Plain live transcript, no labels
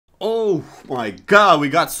Oh my god, we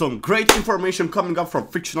got some great information coming up from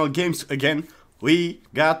Frictional Games again. We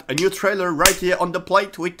got a new trailer right here on the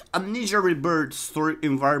plate with Amnesia Rebirth Story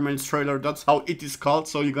environments trailer. That's how it is called.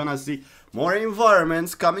 So you're gonna see more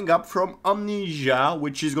environments coming up from Amnesia,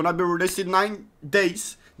 which is gonna be released in 9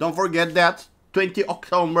 days. Don't forget that. 20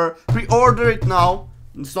 October. Pre-order it now.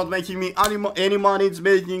 It's not making me any money. It's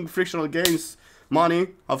making Frictional Games money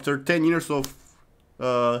after 10 years of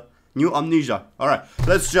new Amnesia. Alright,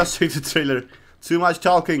 let's just hit the trailer. Too much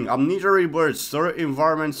talking. Amnesia Rebirth Story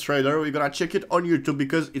environments trailer. We're gonna check it on YouTube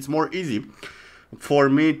because it's more easy for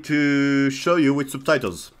me to show you with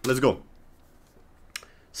subtitles. Let's go.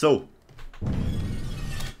 So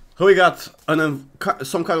we got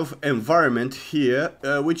some kind of environment here,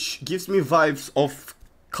 which gives me vibes of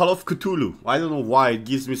Call of Cthulhu. I don't know why it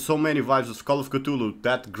gives me so many vibes of Call of Cthulhu.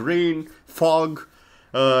 That green fog,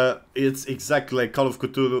 it's exactly like Call of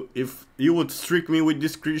Cthulhu. If you would trick me with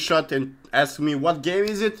this screenshot and ask me what game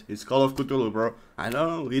is it, it's Call of Cthulhu, bro. I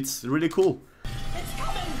know, it's really cool. It's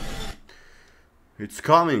coming. It's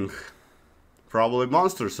coming. Probably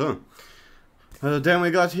monsters, huh? Then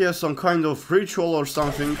we got here some kind of ritual or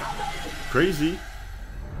something crazy.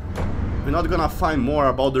 We're not gonna find more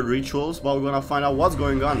about the rituals, but we're gonna find out what's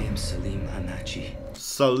going on. I am Salim Hanachi.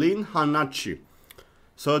 Salim Hanachi.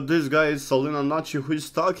 So this guy is Salim Hanachi who is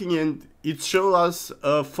talking, and it shows us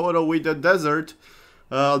a photo with a desert.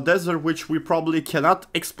 Desert which we probably cannot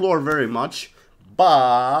explore very much,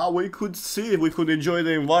 but we could see, we could enjoy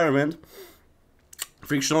the environment.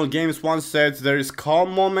 Frictional Games once said there is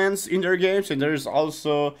calm moments in their games and there is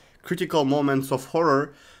also critical moments of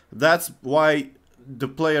horror. That's why the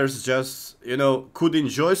players just, you know, could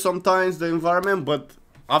enjoy sometimes the environment, but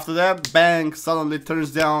after that, bang, suddenly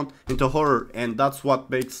turns down into horror, and that's what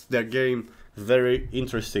makes their game very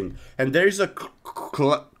interesting. And there is a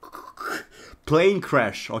plane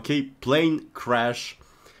crash, okay, plane crash.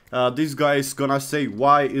 This guy is gonna say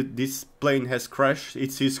why this plane has crashed.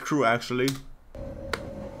 It's his crew, actually.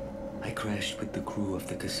 I crashed with the crew of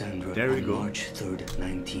the Cassandra on March 3rd,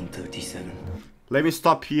 1937. Let me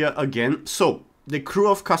stop here again. So, the crew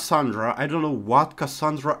of Cassandra, I don't know what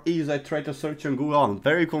Cassandra is. I tried to search on Google. I'm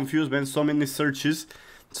very confused, man. So many searches.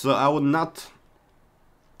 So I would not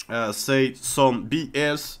say some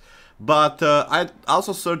BS. But I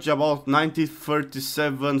also searched about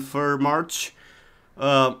 1937 for March.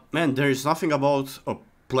 Man, there is nothing about a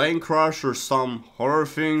plane crash or some horror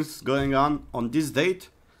things going on this date.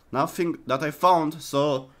 Nothing that I found.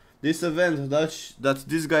 So this event that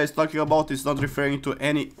this guy is talking about is not referring to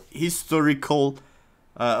any historical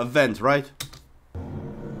event, right?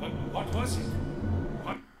 But what was it?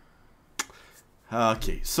 What?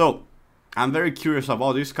 Okay, so I'm very curious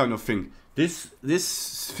about this kind of thing. This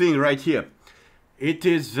thing right here, it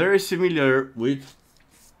is very similar with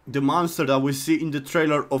the monster that we see in the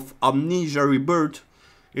trailer of Amnesia Rebirth.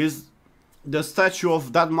 Is the statue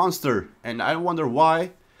of that monster, and I wonder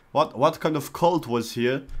why. What kind of cult was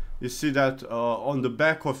here? You see that on the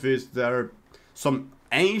back of it there are some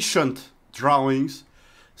ancient drawings.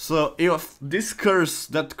 So if this curse,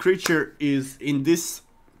 that creature is in this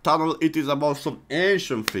tunnel, it is about some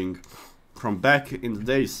ancient thing from back in the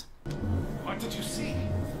days. What did you see?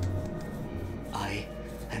 I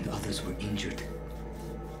and others were injured.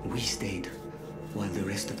 We stayed while the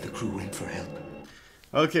rest of the crew went for help.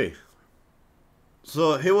 Okay.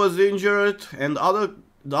 So he was injured and the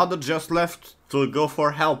other just left to go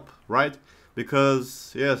for help, right?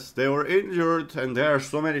 Because, yes, they were injured and there are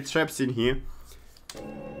so many traps in here.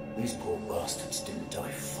 These poor bastards didn't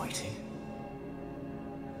die fighting.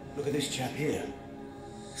 Look at this chap here.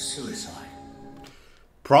 Suicide.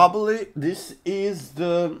 Probably this is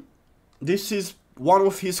one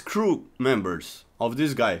of his crew members of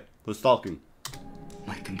this guy who's talking.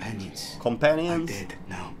 My companions Companions? are dead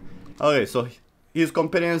now. Okay, so his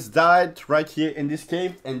companions died right here in this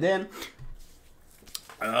cave, and then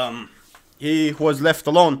he was left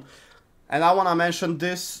alone. And I wanna mention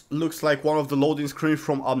this looks like one of the loading screens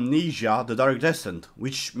from Amnesia, The Dark Descent,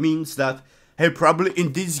 which means that, hey, probably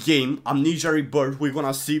in this game, Amnesia Rebirth, we're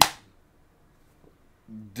gonna see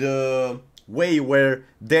the way where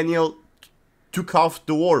Daniel took off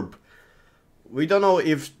the orb. We don't know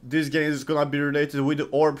if this game is gonna be related with the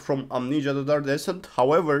orb from Amnesia, The Dark Descent.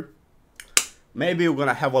 However, maybe we're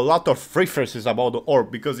gonna have a lot of references about the orb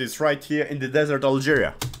because it's right here in the desert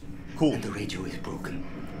Algeria. Cool. And the radio is broken.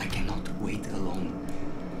 I cannot wait alone.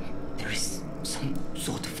 There is some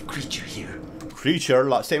sort of creature here.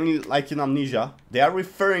 Creature, same like in Amnesia. They are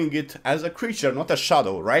referring it as a creature, not a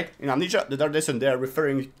shadow, right? In Amnesia, The Dark Descent, they are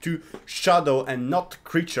referring to shadow and not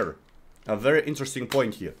creature. A very interesting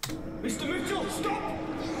point here. Mr. Mitchell, stop!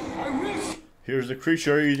 I will Here's the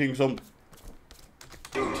creature eating some.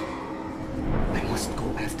 I must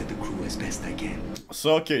go after the crew as best I can.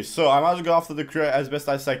 So okay, so I must go after the crew as best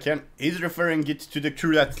as I can. He's referring it to the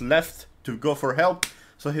crew that left to go for help.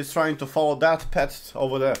 So he's trying to follow that path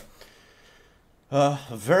over there. A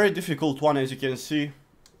very difficult one, as you can see.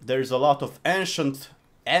 There's a lot of ancient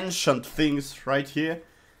things right here.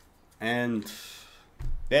 And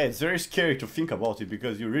yeah, it's very scary to think about it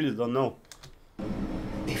because you really don't know.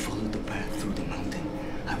 They follow the path through the mountain.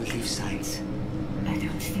 I will leave signs. I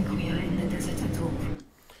don't think we are in the desert at all.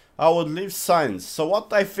 I would leave signs. So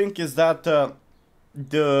what I think is that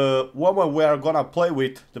the woman we are gonna play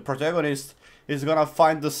with, the protagonist, is gonna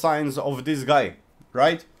find the signs of this guy,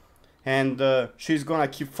 right? And she's gonna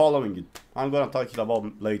keep following it. I'm gonna talk it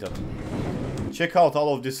about later. Check out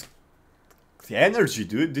all of this. The energy,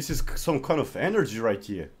 dude. This is some kind of energy right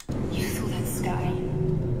here. You saw that sky?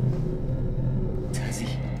 Tasi,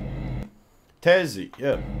 Tasi,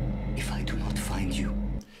 yeah. if I do not find you,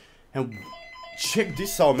 And check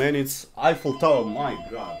this out, man. It's Eiffel Tower. My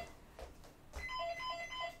God.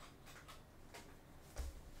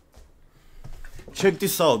 Check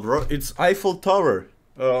this out, bro. It's Eiffel Tower.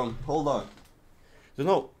 Hold on. You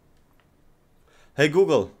know. Hey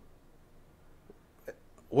Google.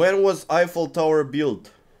 When was Eiffel Tower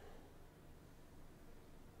built?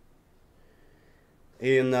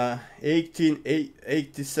 In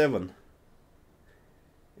 1887.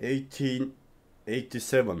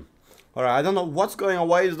 1887. Alright, I don't know what's going on.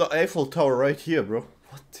 Why is the Eiffel Tower right here, bro?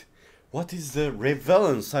 What is the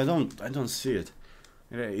relevance? I don't see it.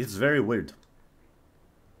 It's very weird.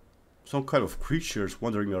 Some kind of creatures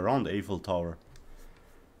wandering around the Eiffel Tower.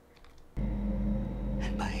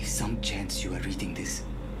 and by some chance you are reading this,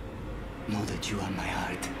 know that you are my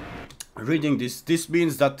heart. Reading this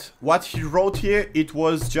means that what he wrote here, it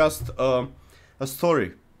was just a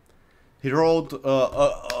story. He wrote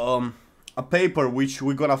a paper which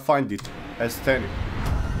we're gonna find it as 10.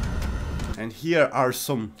 And here are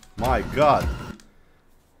some, my God,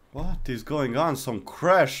 what is going on? Some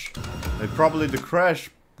crash. Probably the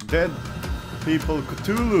crash. Dead people,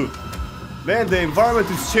 Cthulhu. Man, the environment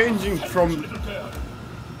is changing from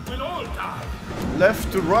We'll all die.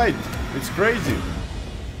 left to right. It's crazy.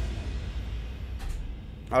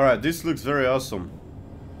 Alright, this looks very awesome.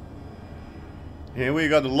 Here we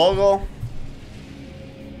got the logo.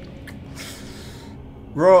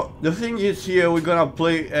 Bro, the thing is here we're gonna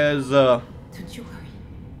play as Don't you worry.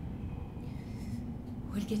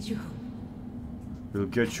 We'll get you home. we'll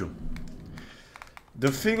get you.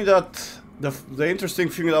 The thing that the interesting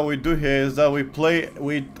thing that we do here is that we play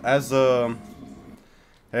with as how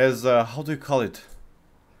do you call it?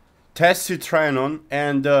 Tasi Trianon,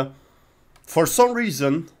 and for some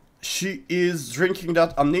reason she is drinking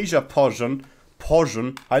that amnesia potion.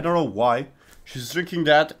 I don't know why. She's drinking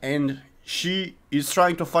that and she is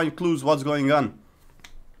trying to find clues what's going on.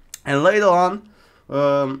 And later on,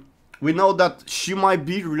 we know that she might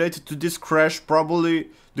be related to this crash. Probably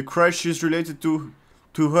the crash is related to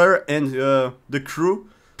her and the crew.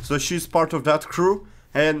 So she's part of that crew.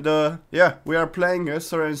 And yeah, we are playing as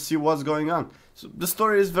her and see what's going on. So the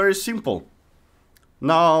story is very simple.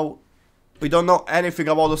 Now, we don't know anything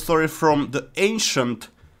about the story from the ancient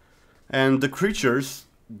and the creatures.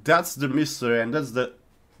 That's the mystery, and that's the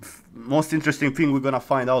most interesting thing we're gonna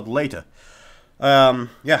find out later.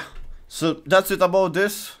 Yeah, so that's it about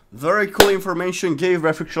this. Very cool information gave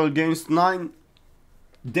by Frictional Games. 9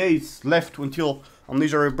 days left until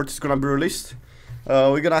Amnesia Rebirth is gonna be released.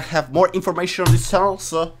 We're gonna have more information on this channel,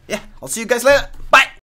 so yeah, I'll see you guys later. Bye!